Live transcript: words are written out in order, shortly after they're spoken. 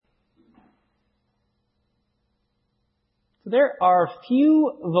There are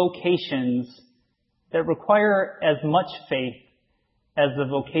few vocations that require as much faith as the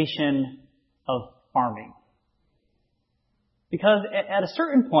vocation of farming. Because at a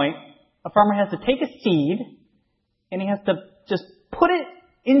certain point, a farmer has to take a seed and he has to just put it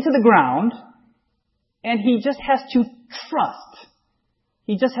into the ground, and he just has to trust.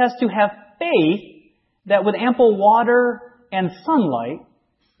 He just has to have faith that with ample water and sunlight,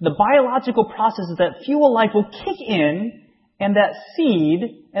 the biological processes that fuel life will kick in, and that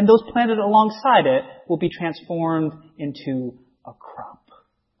seed and those planted alongside it will be transformed into a crop.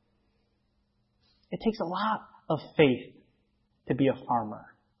 It takes a lot of faith to be a farmer.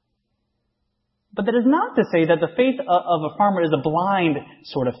 But that is not to say that the faith of a farmer is a blind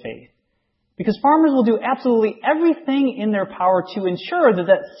sort of faith. Because farmers will do absolutely everything in their power to ensure that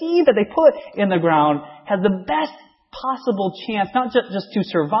that seed that they put in the ground has the best possible chance, not just to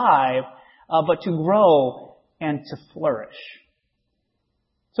survive, but to grow and to flourish.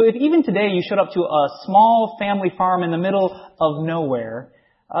 So if even today you showed up to a small family farm in the middle of nowhere,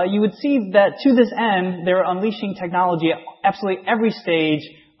 you would see that to this end, they're unleashing technology at absolutely every stage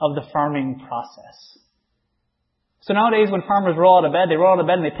of the farming process. So nowadays when farmers roll out of bed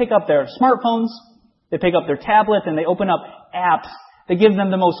and they pick up their smartphones, they pick up their tablets, and they open up apps that give them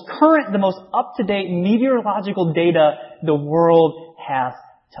the most current, the most up-to-date meteorological data the world has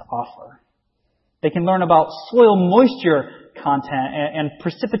to offer. They can learn about soil moisture content and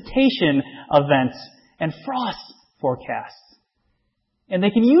precipitation events and frost forecasts. And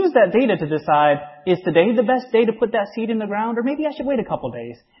they can use that data to decide, is today the best day to put that seed in the ground? Or maybe I should wait a couple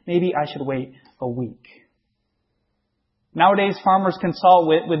days. Maybe I should wait a week. Nowadays, farmers consult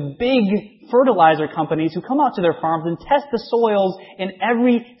with big fertilizer companies who come out to their farms and test the soils in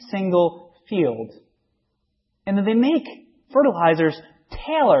every single field. And then they make fertilizers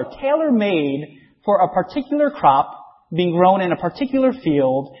tailor-made for a particular crop being grown in a particular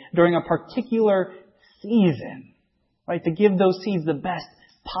field during a particular season. Right? To give those seeds the best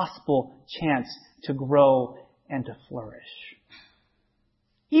possible chance to grow and to flourish.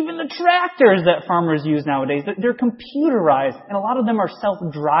 Even the tractors that farmers use nowadays, they're computerized, and a lot of them are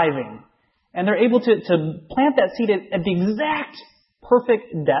self-driving. And they're able to plant that seed at the exact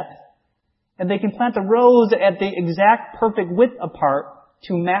perfect depth, and they can plant the rows at the exact perfect width apart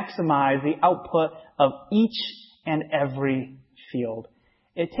to maximize the output of each and every field.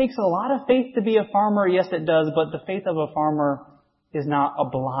 It takes a lot of faith to be a farmer, yes it does, but the faith of a farmer is not a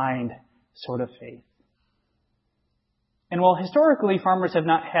blind sort of faith. And while historically farmers have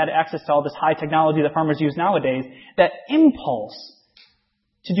not had access to all this high technology that farmers use nowadays, that impulse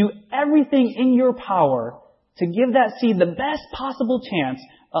to do everything in your power to give that seed the best possible chance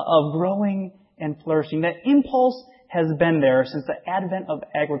of growing and flourishing, that impulse has been there since the advent of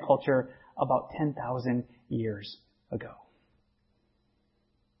agriculture about 10,000 years ago.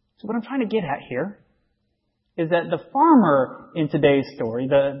 So what I'm trying to get at here is that the farmer in today's story,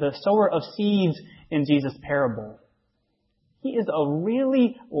 the sower of seeds in Jesus' parable, he is a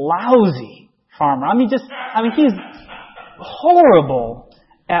really lousy farmer. He's horrible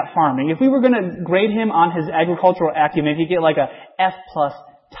at farming. If we were going to grade him on his agricultural acumen, he'd get like a F+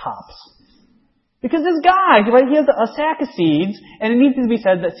 tops. Because this guy, right, he has a sack of seeds, and it needs to be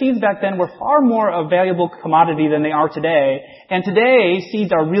said that seeds back then were far more a valuable commodity than they are today. And today,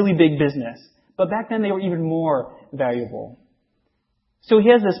 seeds are really big business. But back then, they were even more valuable. So he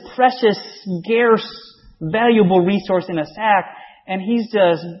has this precious, scarce, valuable resource in a sack, and he's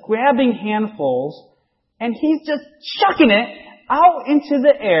just grabbing handfuls, and he's just chucking it out into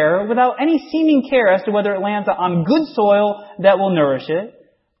the air without any seeming care as to whether it lands on good soil that will nourish it,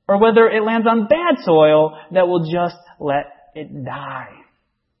 or whether it lands on bad soil that will just let it die.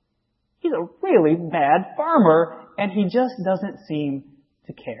 He's a really bad farmer, and he just doesn't seem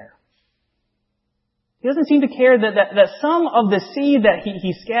to care. He doesn't seem to care that some of the seed that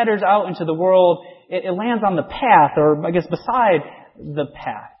he scatters out into the world, it lands on the path, or I guess beside the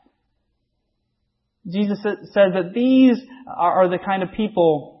path. Jesus says that these are the kind of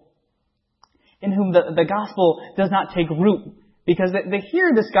people in whom the gospel does not take root, because they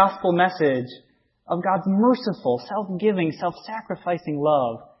hear this gospel message of God's merciful, self-giving, self-sacrificing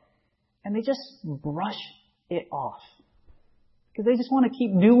love, and they just brush it off. Because they just want to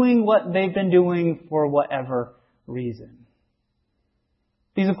keep doing what they've been doing for whatever reason.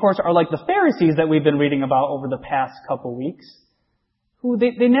 These, of course, are like the Pharisees that we've been reading about over the past couple weeks, who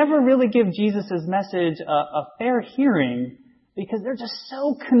they never really give Jesus' message a fair hearing because they're just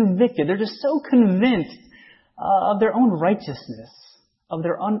so convicted, they're just so convinced of their own righteousness, of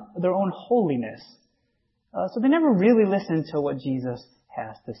their own holiness. So they never really listen to what Jesus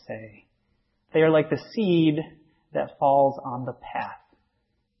has to say. They are like the seed that falls on the path,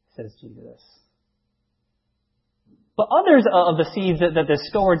 says Jesus. But others of the seeds that the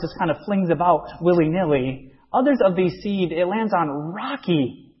sower just kind of flings about willy-nilly, others of these seed, it lands on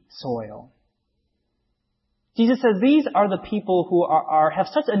rocky soil. Jesus says these are the people who have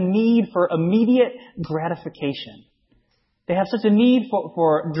such a need for immediate gratification. They have such a need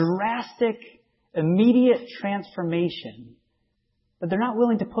for drastic, immediate transformation that they're not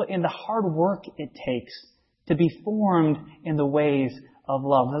willing to put in the hard work it takes to be formed in the ways of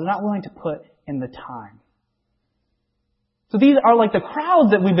love. They're not willing to put in the time. So these are like the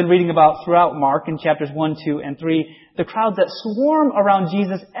crowds that we've been reading about throughout Mark in chapters 1, 2, and 3. The crowds that swarm around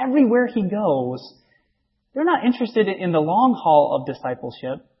Jesus everywhere he goes. They're not interested in the long haul of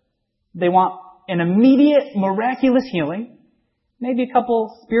discipleship. They want an immediate, miraculous healing. Maybe a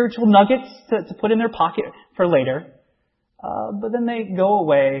couple spiritual nuggets to put in their pocket for later. But then they go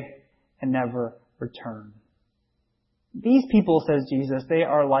away and never return. These people, says Jesus, they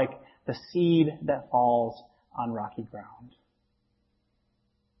are like the seed that falls on rocky ground.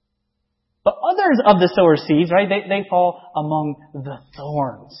 But others of the sower seeds, right, they fall among the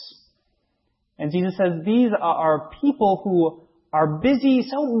thorns. And Jesus says these are people who are busy,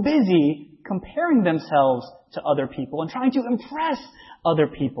 so busy, comparing themselves to other people and trying to impress other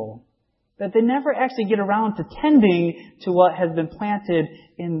people, that they never actually get around to tending to what has been planted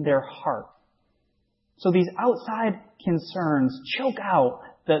in their heart. So these outside concerns choke out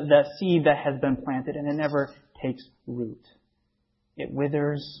the seed that has been planted, and it never takes root. It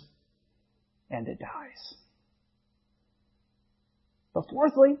withers and it dies. But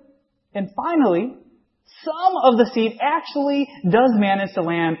fourthly, and finally, some of the seed actually does manage to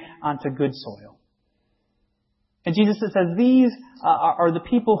land onto good soil. And Jesus says these are the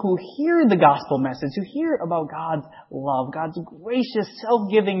people who hear the gospel message, who hear about God's love, God's gracious,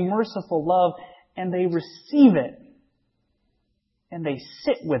 self-giving, merciful love, and they receive it, and they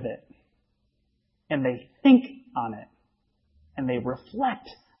sit with it, and they think on it, and they reflect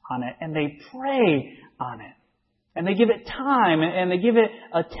on it, and they pray on it. And they give it time, and they give it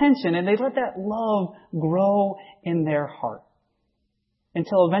attention, and they let that love grow in their heart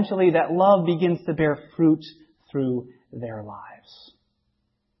until eventually that love begins to bear fruit through their lives.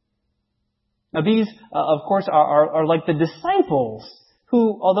 Now these, of course, are like the disciples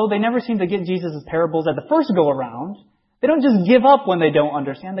who, although they never seem to get Jesus' parables at the first go-around, they don't just give up when they don't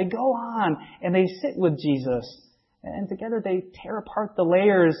understand. They go on and they sit with Jesus. And together they tear apart the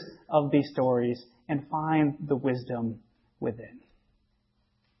layers of these stories and find the wisdom within.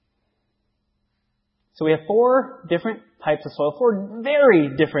 So we have 4 different types of soil, 4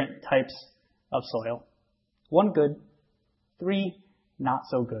 very different types of soil. 1 good, 3 not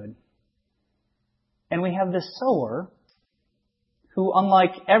so good. And we have the sower who,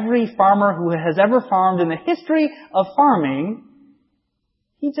 unlike every farmer who has ever farmed in the history of farming,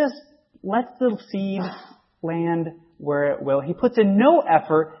 he just lets the seed land where it will. He puts in no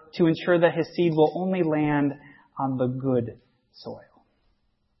effort to ensure that his seed will only land on the good soil.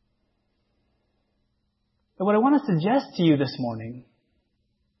 And what I want to suggest to you this morning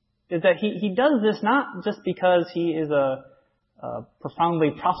is that he does this not just because he is a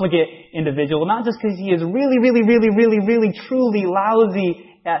profoundly profligate individual, not just because he is really, truly lousy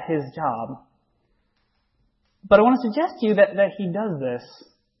at his job. But I want to suggest to you that he does this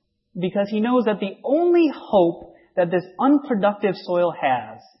because he knows that the only hope that this unproductive soil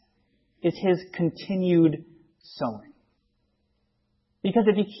has is his continued sowing. Because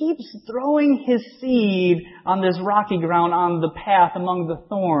if he keeps throwing his seed on this rocky ground, on the path among the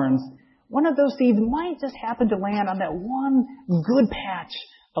thorns, one of those seeds might just happen to land on that one good patch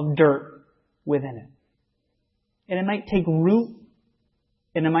of dirt within it. And it might take root,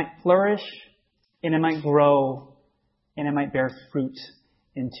 and it might flourish, and it might grow, and it might bear fruit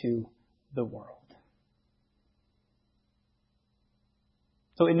into the world.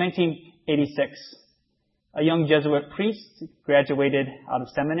 So in 1986, a young Jesuit priest graduated out of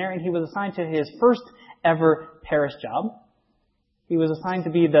seminary, and he was assigned to his first ever parish job. He was assigned to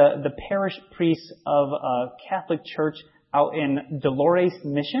be the parish priest of a Catholic church out in Dolores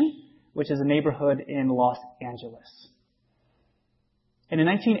Mission, which is a neighborhood in Los Angeles. And in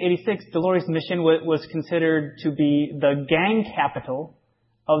 1986, Dolores Mission was considered to be the gang capital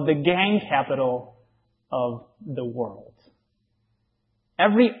of the gang capital of the world.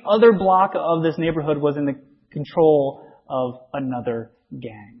 Every other block of this neighborhood was in the control of another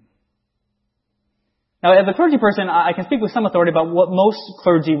gang. Now, as a clergy person, I can speak with some authority about what most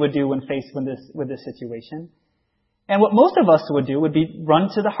clergy would do when faced with this situation. And what most of us would do would be run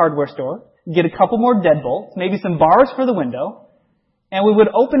to the hardware store, get a couple more deadbolts, maybe some bars for the window, and we would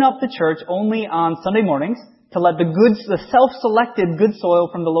open up the church only on Sunday mornings to let the self-selected good soil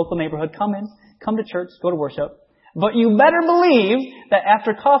from the local neighborhood come to church, go to worship. But you better believe that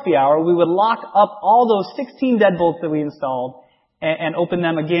after coffee hour, we would lock up all those 16 deadbolts that we installed and open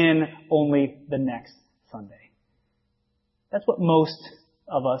them again only the next Sunday. That's what most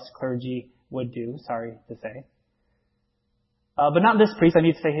of us clergy would do, sorry to say. But not this priest. I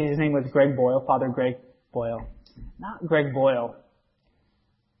need to say his name was Greg Boyle, Father Greg Boyle. Not Greg Boyle.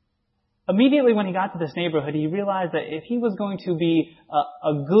 Immediately when he got to this neighborhood, he realized that if he was going to be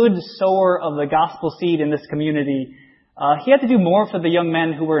a good sower of the gospel seed in this community, he had to do more for the young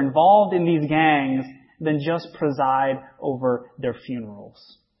men who were involved in these gangs than just preside over their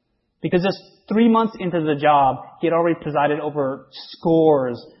funerals. Because just 3 months into the job, he had already presided over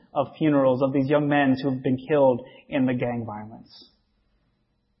scores of funerals of these young men who have been killed in the gang violence.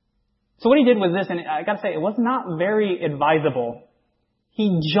 So what he did was this, and I gotta say, it was not very advisable.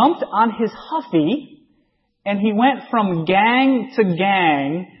 He jumped on his huffy, and he went from gang to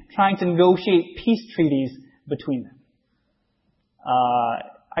gang trying to negotiate peace treaties between them.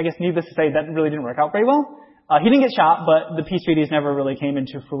 I guess needless to say, that really didn't work out very well. He didn't get shot, but the peace treaties never really came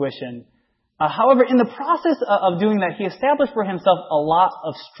into fruition. However, in the process of doing that, he established for himself a lot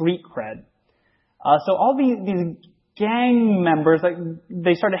of street cred. So all these gang members,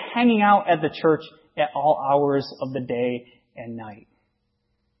 they started hanging out at the church at all hours of the day and night.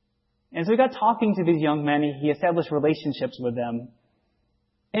 And so he got talking to these young men. He established relationships with them.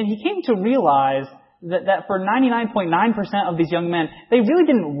 And he came to realize that for 99.9% of these young men, they really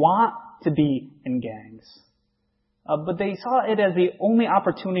didn't want to be in gangs. But they saw it as the only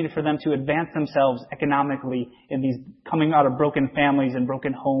opportunity for them to advance themselves economically in these coming out of broken families and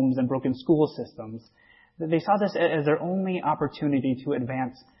broken homes and broken school systems. They saw this as their only opportunity to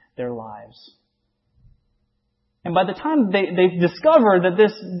advance their lives. And by the time they discovered that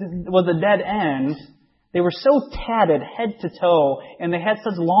this was a dead end, they were so tatted head to toe and they had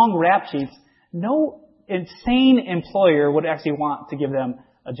such long rap sheets, no insane employer would actually want to give them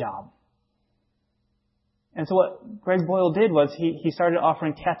a job. And so what Greg Boyle did was he started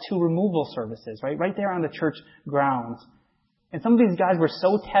offering tattoo removal services, right there on the church grounds. And some of these guys were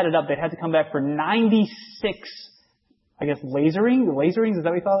so tatted up, they had to come back for 96, lasering? Laserings, is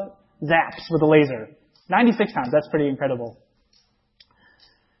that what you call it? Zaps with a laser. 96 times. That's pretty incredible.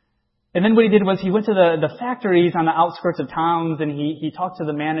 And then what he did was he went to the factories on the outskirts of towns and he talked to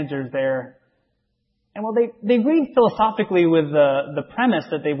the managers there. And while they agreed philosophically with the premise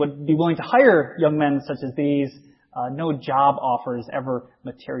that they would be willing to hire young men such as these, no job offers ever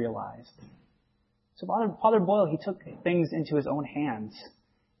materialized. So Father Boyle, he took things into his own hands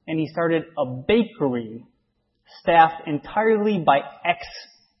and he started a bakery staffed entirely by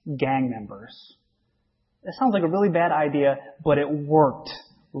ex-gang members. That sounds like a really bad idea, but it worked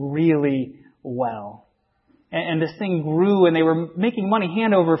really well. And this thing grew and they were making money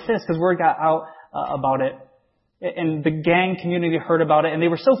hand over fist because word got out about it. And the gang community heard about it and they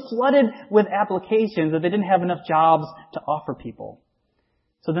were so flooded with applications that they didn't have enough jobs to offer people.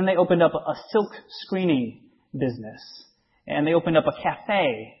 So then they opened up a silk screening business and they opened up a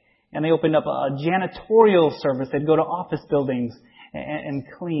cafe and they opened up a janitorial service. They'd go to office buildings and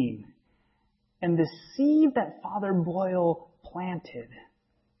clean. And the seed that Father Boyle planted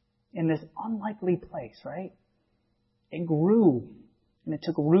in this unlikely place, right? It grew and it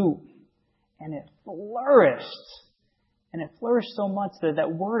took root and it flourished. And it flourished so much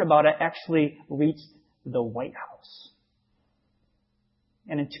that word about it actually reached the White House.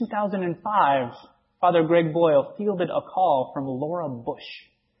 And in 2005, Father Greg Boyle fielded a call from Laura Bush,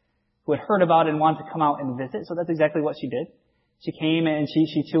 who had heard about it and wanted to come out and visit. So that's exactly what she did. She came and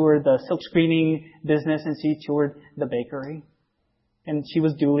she toured the silk screening business and she toured the bakery. And she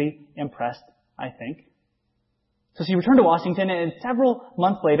was duly impressed, I think. So she returned to Washington and several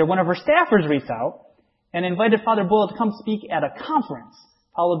months later, one of her staffers reached out and invited Father Boyle to come speak at a conference,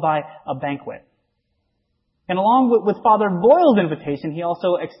 followed by a banquet. And along with Father Boyle's invitation, he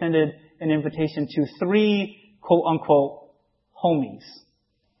also extended an invitation to 3, quote-unquote, homies.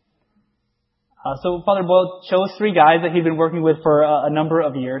 So Father Boyle chose 3 guys that he'd been working with for a number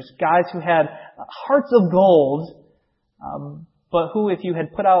of years, guys who had hearts of gold, but who, if you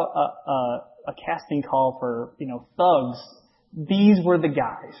had put out a casting call for, thugs, these were the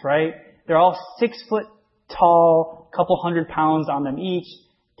guys, right? They're all 6 foot tall, couple 100 pounds on them each,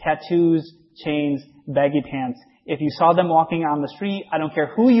 tattoos, chains, baggy pants. If you saw them walking on the street, I don't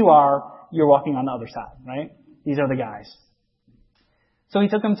care who you are, you're walking on the other side, right? These are the guys. So he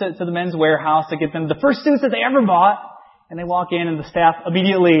took them to the men's warehouse to get them the first suits that they ever bought. And they walk in and the staff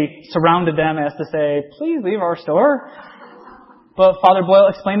immediately surrounded them as to say, please leave our store. But Father Boyle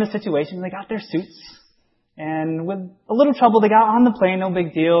explained the situation and they got their suits. And with a little trouble, they got on the plane, no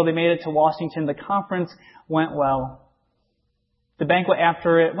big deal. They made it to Washington. The conference went well. The banquet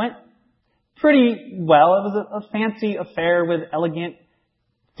after it went pretty well. It was a fancy affair with elegant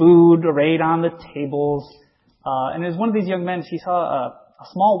food arrayed on the tables. And as one of these young men, he saw a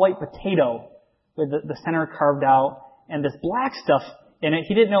small white potato with the center carved out and this black stuff in it.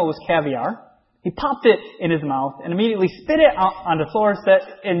 He didn't know it was caviar. He popped it in his mouth and immediately spit it out on the floor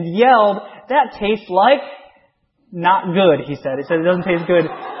and yelled, "That tastes like not good," he said. He said it doesn't taste good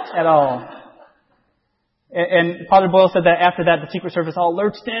at all. And Father Boyle said that after that, the Secret Service all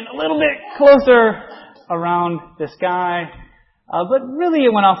lurched in a little bit closer around this guy. But really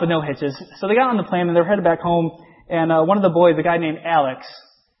it went off with no hitches. So they got on the plane and they were headed back home. And one of the boys, a guy named Alex,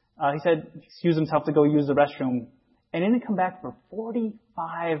 he said he excused himself to go use the restroom. And he didn't come back for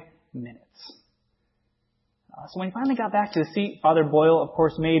 45 minutes. So when he finally got back to the seat, Father Boyle, of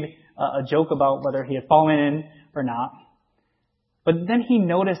course, made a joke about whether he had fallen in or not. But then he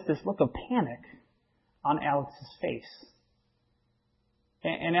noticed this look of panic on Alex's face.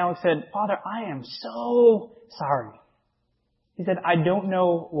 And Alex said, "Father, I am so sorry." He said, "I don't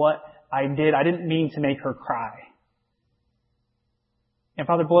know what I did. I didn't mean to make her cry." And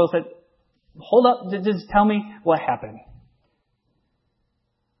Father Boyle said, "Hold up, just tell me what happened."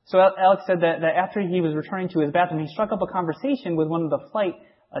 So Alex said that after he was returning to his bathroom, he struck up a conversation with one of the flight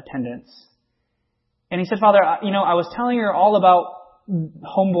attendants. And he said, "Father, I was telling her all about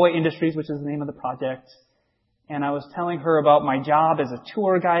Homeboy Industries, which is the name of the project. And I was telling her about my job as a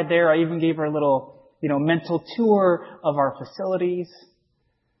tour guide there. I even gave her a little, mental tour of our facilities.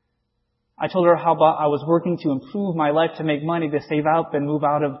 I told her how about I was working to improve my life to make money to save up and move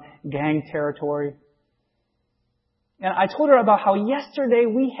out of gang territory. And I told her about how yesterday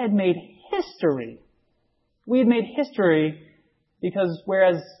we had made history. We had made history because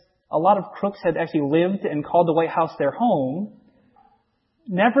whereas a lot of crooks had actually lived and called the White House their home,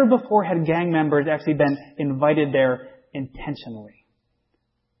 never before had gang members actually been invited there intentionally.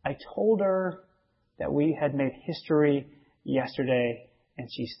 I told her that we had made history yesterday,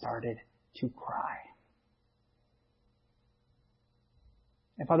 and she started to cry."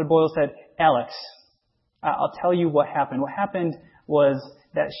 And Father Boyle said, "Alex, I'll tell you what happened. What happened was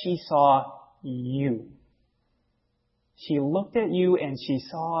that she saw you. She looked at you and she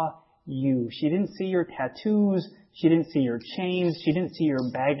saw you. She didn't see your tattoos. She didn't see your chains. She didn't see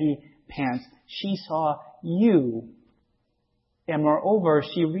your baggy pants. She saw you. And moreover,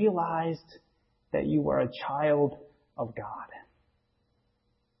 she realized that you were a child of God.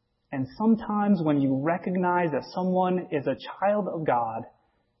 And sometimes when you recognize that someone is a child of God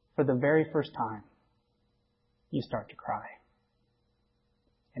for the very first time, you start to cry."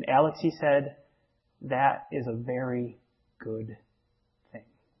 And Alex, he said, that is a very good thing.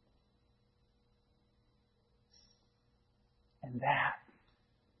 And that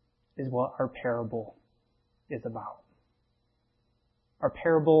is what our parable is about. Our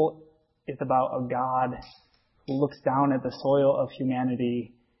parable is about a God who looks down at the soil of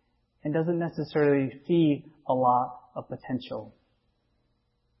humanity and doesn't necessarily see a lot of potential.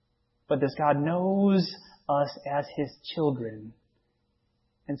 But this God knows us as His children.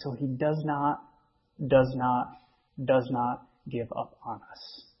 And so He does not give up on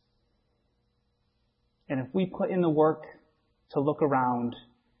us. And if we put in the work to look around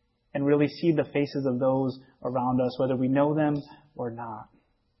and really see the faces of those around us, whether we know them or not,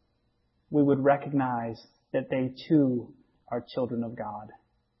 we would recognize that they too are children of God.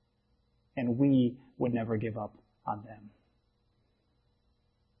 And we would never give up on them.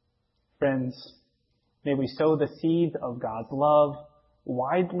 Friends, may we sow the seeds of God's love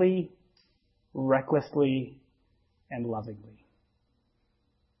widely, recklessly, and lovingly.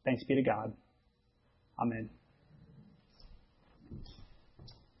 Thanks be to God. Amen.